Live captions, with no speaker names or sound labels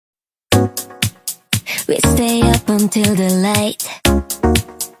We stay up until the light,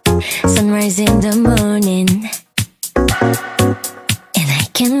 sunrise in the morning, and I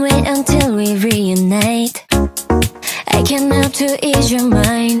can't wait until we reunite. I can't help to ease your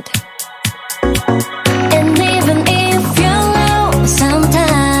mind. And even if you're low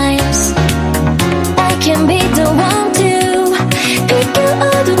sometimes, I can be the one to pick you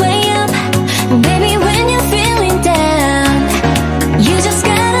all the way up. Baby, when you're feeling down, you just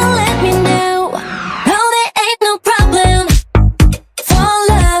gotta let me know. Oh, there ain't no problem for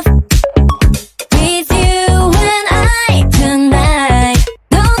love with you and I tonight.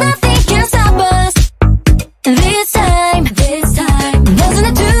 No, nothing can stop us this time. Doesn't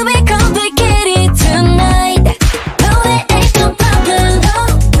have to be complicated tonight. No, there ain't no problem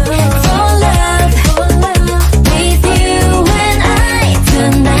for love with you and I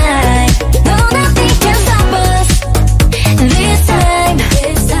tonight. No, nothing can stop us this time.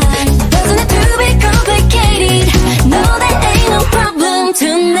 Doesn't have to be complicated. No, there ain't no problem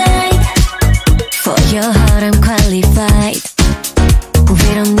tonight. For your heart I'm qualified. We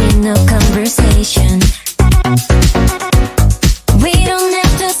don't need no conversation. We don't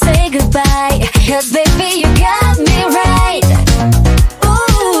have to say goodbye, 'cause baby you got me right.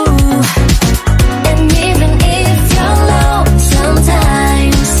 Ooh. And even if you're low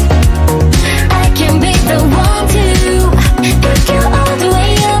sometimes, I can be the one to pick you all the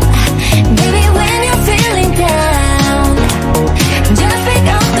way up. Baby, when you're feeling down, just pick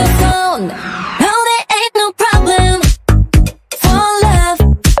up the phone. Oh, there ain't no problem for love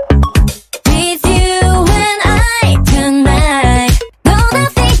with you and I tonight. No,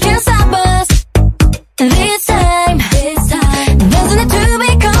 nothing can stop us this time. Doesn't have to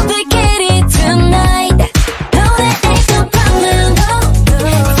be complicated tonight. No, there ain't no problem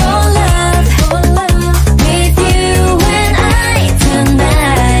for love with you and I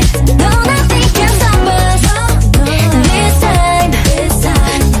tonight. No, nothing can stop us this time.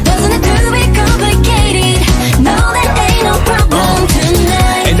 Doesn't have to be complicated. No, there ain't no problem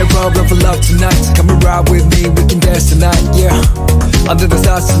tonight. Ain't no problem for love tonight. Come and ride with me, we can dance tonight, yeah. Under the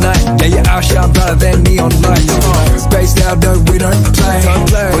stars tonight, yeah, you outshine brighter than neon lights. Spaced out, no, we don't play.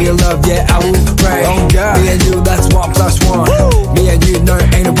 For your love, yeah, I will pray. Me and you, that's 1+1. Me and you, no,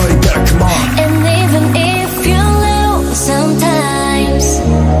 ain't nobody better, come on. And even if you're low sometimes,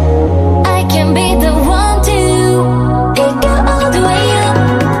 I can be the one to pick you all the way up.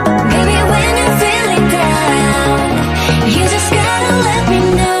 Baby, when you're feeling down, you just gotta let me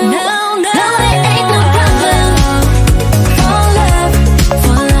know. No, there ain't no problem for love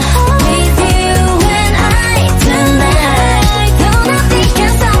with you and I tonight. No, nothing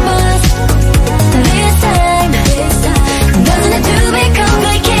can stop us this time. Doesn't have to be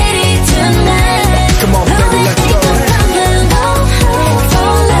complicated tonight. Come on, baby, let's go. No problem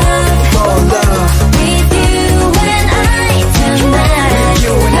for love with you and I tonight.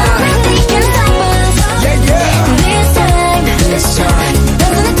 You and I. Nothing can stop us this time.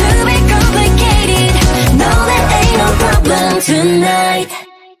 Doesn't have to be complicated. No, there ain't no problem tonight.